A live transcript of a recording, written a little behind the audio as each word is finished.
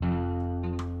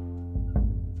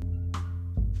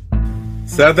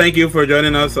So thank you for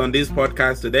joining us on this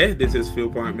podcast today. This is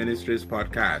Viewpoint Ministries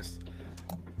podcast.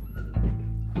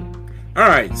 All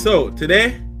right, so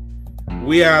today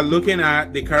we are looking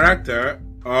at the character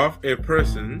of a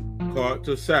person called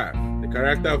to serve. The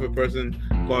character of a person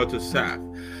called to serve.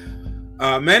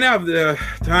 Many of the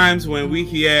times when we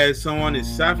hear someone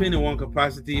is serving in one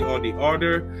capacity or the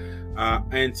other,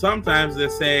 and sometimes they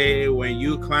say when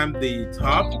you climb the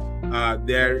top,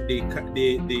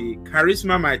 the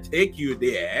charisma might take you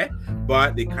there,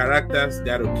 but the characters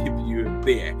that will keep you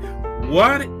there.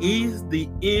 What is the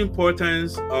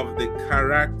importance of the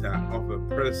character of a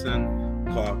person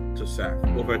called to serve?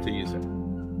 Over to you,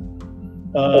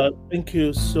 sir. Thank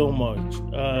you so much.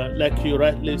 Like you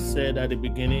rightly said at the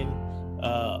beginning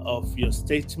of your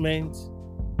statement,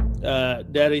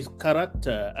 there is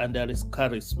character and there is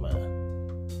charisma.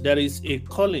 There is a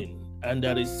calling and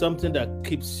there is something that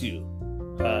keeps you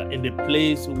in the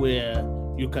place where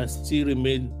you can still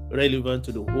remain relevant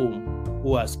to the home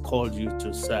who has called you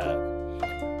to serve.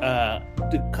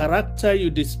 The character you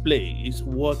display is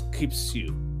what keeps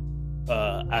you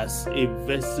as a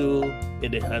vessel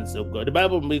in the hands of God. The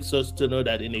Bible makes us to know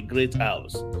that in a great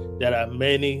house, there are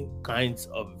many kinds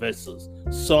of vessels,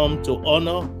 some to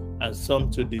honor and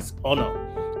some to dishonor.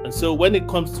 And so when it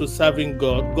comes to serving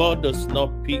God, God does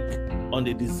not pick on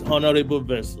the dishonorable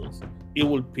vessels. He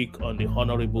will pick on the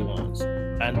honorable ones.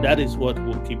 And that is what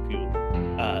will keep you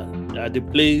at the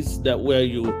place that where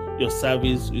your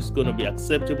service is going to be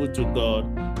acceptable to God,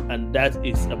 and that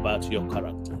is about your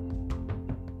character.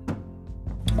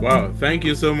 Wow, thank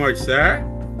you so much, sir.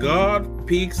 God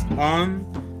picks on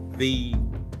the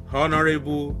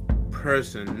honorable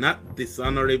person, not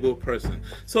dishonorable person.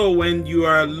 So when you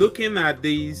are looking at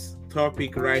this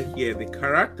topic right here, the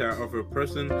character of a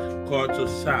person called to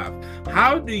serve,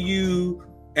 how do you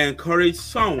encourage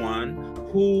someone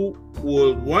who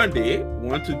will one day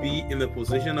want to be in the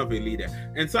position of a leader?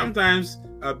 And sometimes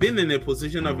being in a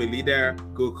position of a leader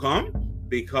could come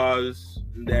because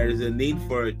there is a need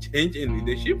for a change in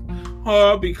leadership,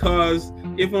 or because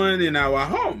even in our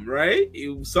home, right?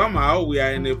 If somehow we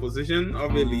are in a position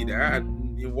of a leader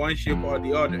in one shape or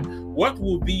the other. What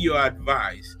would be your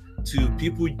advice to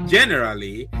people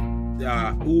generally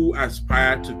who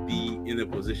aspire to be in the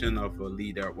position of a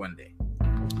leader one day?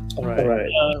 All right.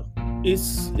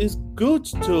 It's good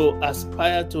to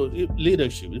aspire to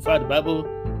leadership. In fact, the Bible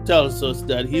tells us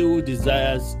that he who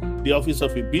desires the office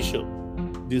of a bishop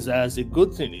desires a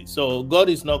good thing. So God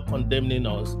is not condemning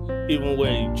us, even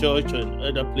when in church or in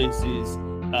other places,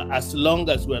 as long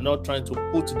as we are not trying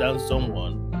to put down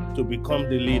someone to become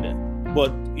the leader.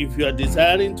 But if you are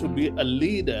desiring to be a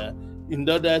leader in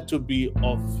order to be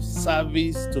of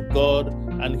service to God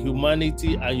and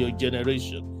humanity and your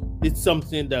generation, it's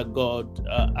something that God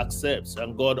accepts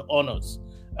and God honors.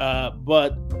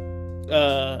 But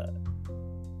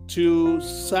to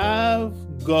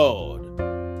serve God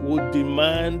would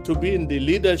demand, to be in the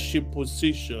leadership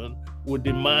position would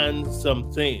demand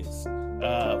some things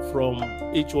from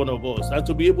each one of us, and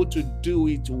to be able to do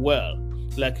it well.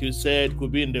 Like you said,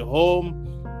 could be in the home.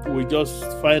 We just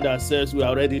find ourselves, we're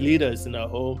already leaders in our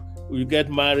home. We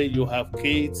get married, you have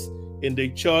kids. In the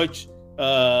church,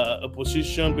 a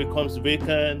position becomes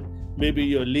vacant. Maybe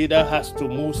your leader has to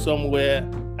move somewhere,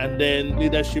 and then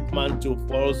leadership mantle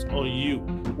falls on you.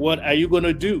 What are you going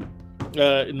to do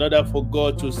in order for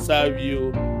God to serve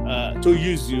you, to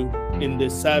use you in the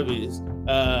service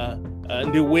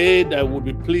in the way that will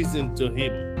be pleasing to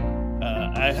Him?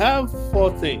 I have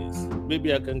 4 things.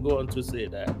 Maybe I can go on to say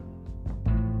that.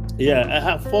 Yeah, I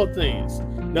have 4 things.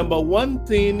 Number 1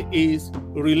 thing is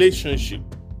relationship.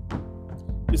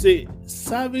 You see,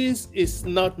 service is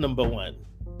not number 1.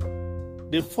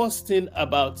 The first thing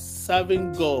about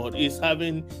serving God is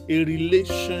having a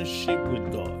relationship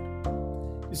with God.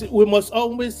 You see, we must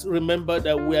always remember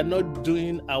that we are not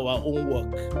doing our own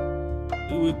work.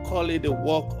 We call it the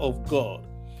work of God.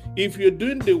 If you're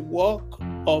doing the work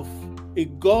of a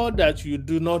God that you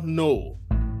do not know,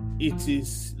 it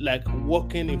is like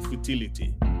walking in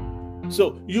futility.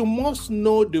 So you must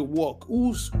know the work,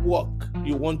 whose work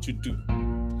you want to do.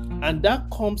 And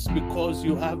that comes because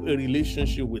you have a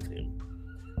relationship with Him.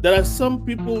 There are some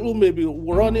people who may be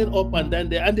running up and down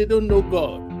there and they don't know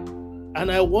God.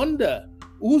 And I wonder,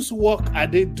 whose work are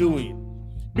they doing?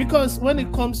 Because when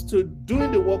it comes to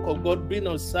doing the work of God, being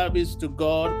of service to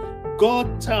God,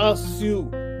 God tells you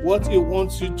what He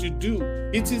wants you to do.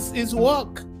 It is His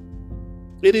work.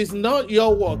 It is not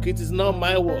your work. It is not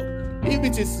my work. If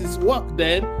it is His work,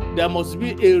 then there must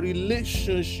be a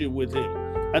relationship with Him.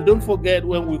 And don't forget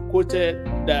when we quoted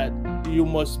that you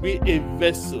must be a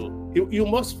vessel. You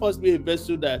must first be a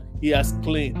vessel that He has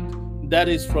cleaned, that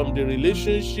is from the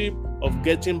relationship of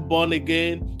getting born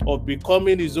again, of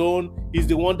becoming his own. He's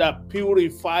the one that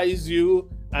purifies you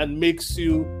and makes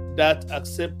you that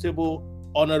acceptable,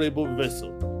 honorable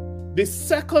vessel. The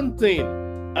second thing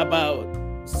about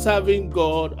serving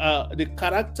God, the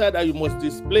character that you must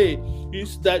display,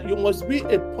 is that you must be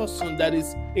a person that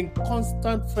is in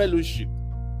constant fellowship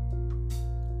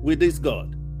with this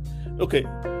God. Okay,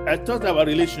 I talked about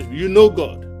relationship. You know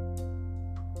God,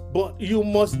 but you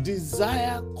must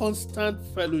desire constant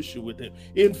fellowship with him.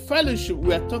 In fellowship,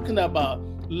 we are talking about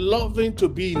loving to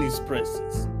be in his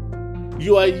presence.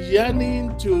 You are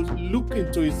yearning to look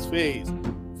into his face.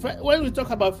 When we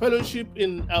talk about fellowship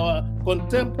in our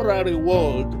contemporary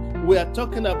world, we are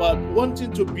talking about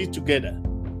wanting to be together.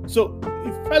 So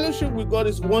if fellowship with God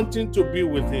is wanting to be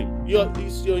with him,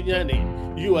 it's your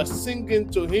yearning. You are singing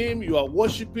to him, you are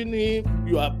worshiping him,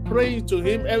 you are praying to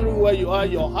him everywhere you are.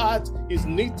 Your heart is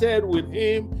knitted with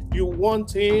him. You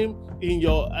want him in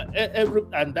your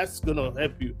and that's going to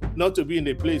help you not to be in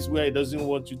a place where he doesn't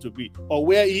want you to be, or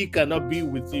where he cannot be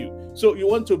with you. So you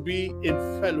want to be in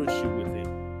fellowship with him.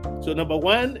 So number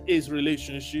one is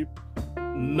relationship.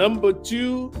 Number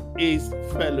two is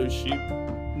fellowship.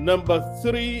 Number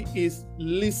three is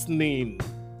listening.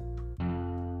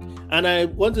 And I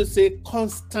want to say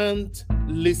constant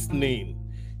listening.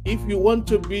 If you want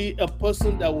to be a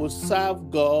person that will serve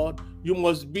God, you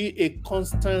must be a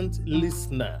constant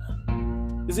listener.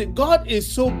 You see, God is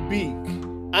so big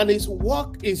and his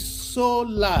work is so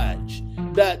large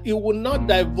that it will not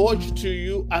divulge to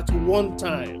you at one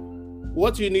time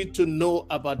what you need to know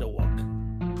about the work,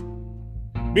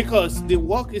 because the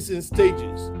work is in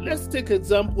stages. Let's take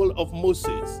example of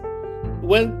Moses.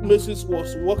 When Moses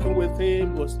was working with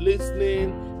him, was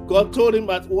listening, God told him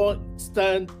at one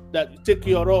stand that take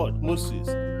your rod, Moses,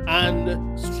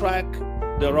 and strike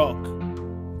the rock.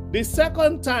 The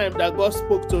second time that God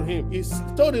spoke to him, he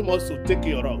told him also take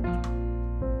your rod,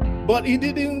 but he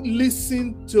didn't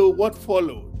listen to what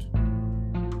followed.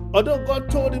 Although God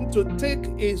told him to take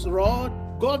his rod,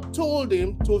 God told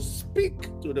him to speak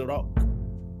to the rock.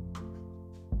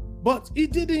 But he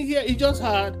didn't hear, he just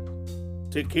heard,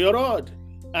 take your rod.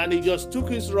 And he just took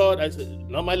his rod and said,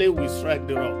 normally we strike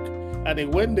the rock. And he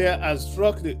went there and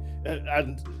struck the,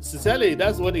 and sincerely,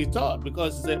 that's what he thought,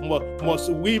 because he said,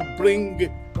 must we bring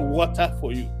water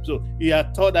for you? So he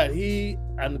had thought that he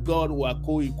and God were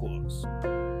co-equals.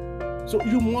 So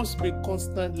you must be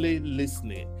constantly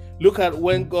listening. Look at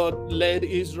when God led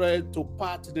Israel to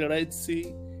part the Red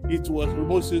Sea, it was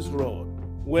Moses' rod.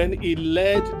 When he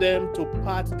led them to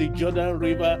part the Jordan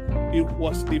River, it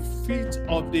was the feet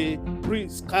of the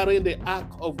priests carrying the ark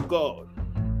of God.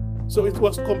 So it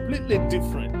was completely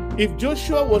different. If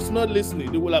Joshua was not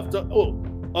listening, they would have thought,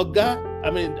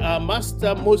 our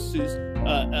master Moses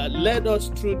led us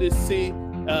through the sea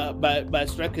by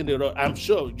striking the rod. I'm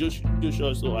sure Joshua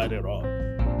also had a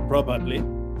rod, probably.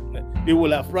 He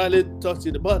would have probably touched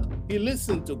it, but he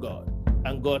listened to God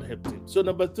and God helped him. So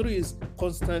number three is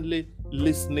constantly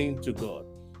listening to God.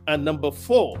 And number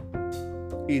four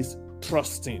is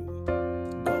trusting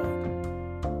God.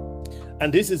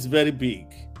 And this is very big,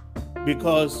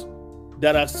 because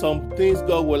there are some things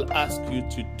God will ask you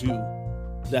to do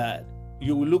that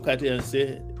you will look at it and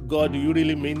say, God, do you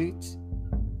really mean it?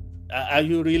 Are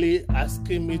you really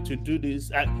asking me to do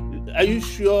this? Are you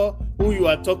sure who you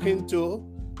are talking to?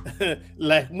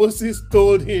 Like Moses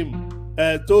told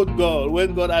God,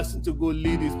 when God asked him to go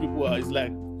lead his people out, he's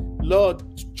like, Lord,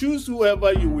 choose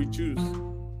whoever you will choose,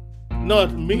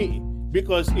 not me,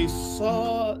 because he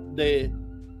saw the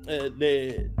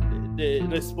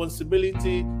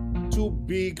responsibility too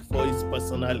big for his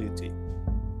personality.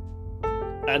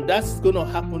 And that's going to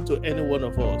happen to any one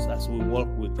of us as we walk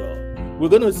with God. We're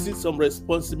going to see some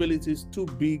responsibilities too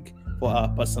big for our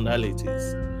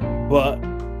personalities. But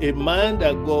a man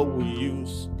that God will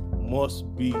use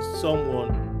must be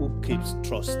someone who keeps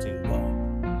trusting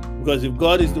God. Because if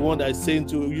God is the one that is saying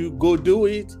to you, go do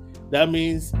it, that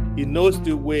means he knows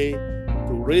the way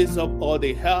to raise up all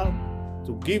the help,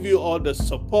 to give you all the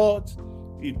support,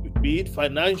 be it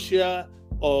financial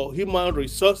or human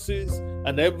resources,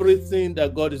 and everything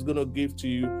that God is going to give to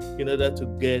you in order to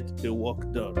get the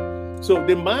work done. So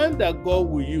the man that God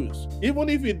will use, even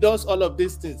if he does all of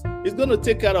these things, he's going to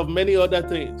take care of many other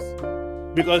things.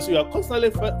 Because you are constantly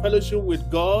fellowship with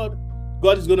God,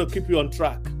 God is going to keep you on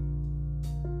track.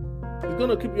 He's going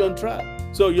to keep you on track.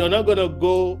 So you're not going to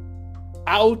go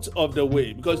out of the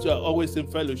way because you are always in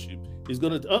fellowship. He's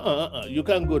going to, you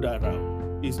can't go that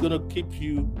route. He's going to keep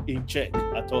you in check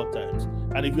at all times.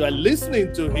 And if you are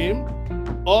listening to him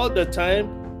all the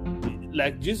time,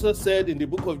 like Jesus said in the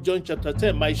book of John chapter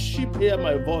 10, my sheep hear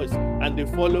my voice and they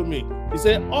follow me. He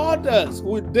said, others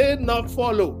would they not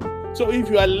follow. So if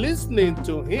you are listening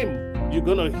to him, you're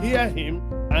going to hear him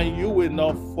and you will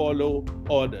not follow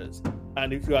others.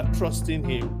 And if you are trusting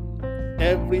him,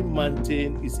 every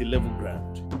mountain is a level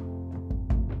ground,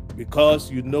 because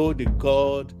you know the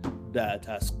God that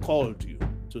has called you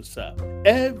to serve.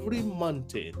 Every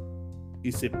mountain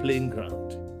is a plain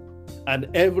ground, and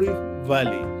every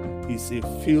valley is a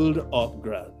filled up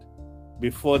ground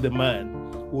before the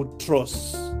man who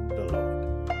trusts the Lord.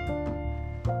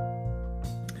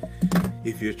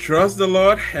 If you trust the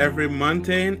Lord, every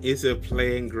mountain is a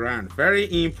playing ground.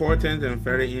 Very important and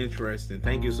very interesting.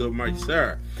 Thank you so much,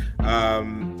 sir.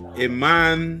 A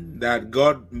man that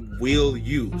God will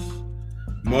use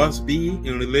must be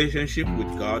in relationship with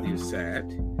God, you said.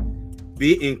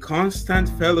 Be in constant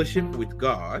fellowship with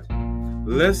God.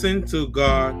 Listen to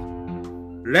God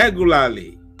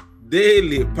regularly,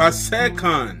 daily, per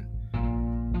second.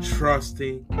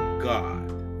 Trusting God.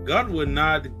 God will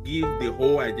not give the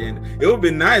whole agenda. It would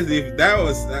be nice if that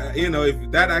was,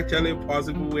 if that actually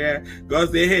possible, where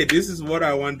God say, hey, this is what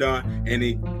I want done, and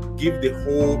He give the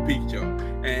whole picture.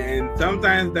 And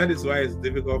sometimes that is why it's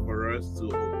difficult for us to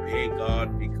obey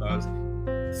God, because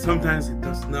sometimes it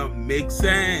does not make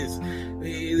sense.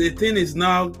 The thing is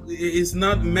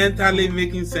not mentally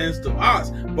making sense to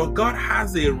us, but God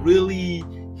has a really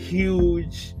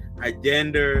huge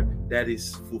agenda that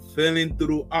is fulfilling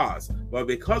through us. But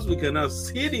because we cannot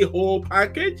see the whole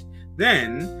package,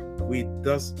 then we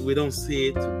don't see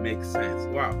it to make sense.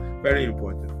 Wow, very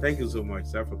important. Thank you so much,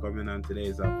 sir, for coming on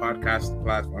today's podcast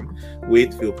platform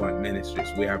with Viewpoint Ministries.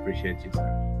 We appreciate you,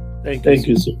 sir. Thank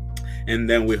you, sir. And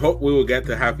then we hope we will get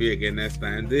to have you again next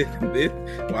time.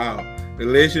 Wow,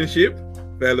 relationship,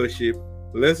 fellowship,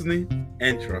 listening,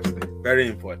 and trusting. Very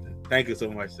important. Thank you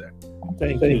so much, sir.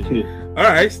 Thank you. All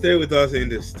right, stay with us in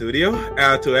the studio.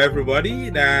 To everybody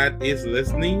that is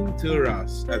listening to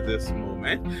us at this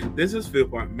moment, this is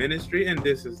Viewpoint Ministry, and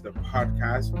this is the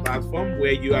podcast platform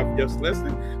where you have just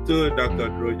listened to Dr.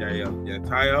 Drojael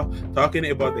Jatayo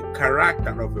talking about the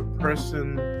character of a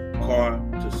person called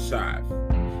to serve.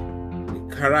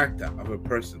 The character of a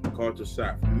person called to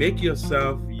serve. Make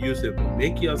yourself usable.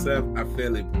 Make yourself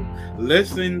available.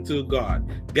 Listen to God.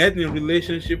 Get in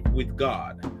relationship with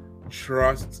God.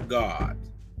 Trust God.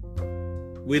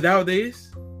 Without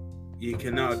this, you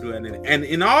cannot do anything. And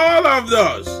in all of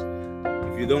those,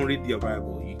 if you don't read your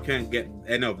Bible, you can't get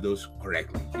any of those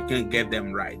correctly. You can't get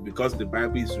them right, because the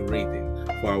Bible is written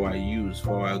for our use,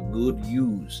 for our good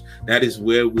use. That is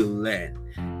where we learn.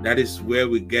 That is where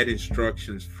we get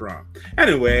instructions from.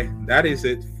 Anyway, that is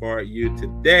it for you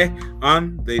today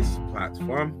on this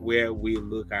platform, where we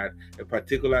look at a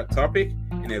particular topic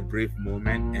in a brief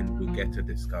moment and we get to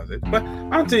discuss it. But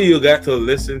until you get to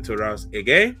listen to us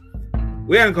again,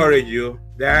 we encourage you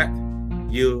that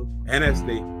you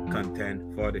earnestly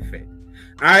contend for the faith.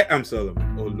 I am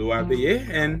Solomon Oluwabiye,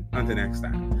 and until next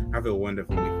time, have a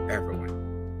wonderful week, everyone.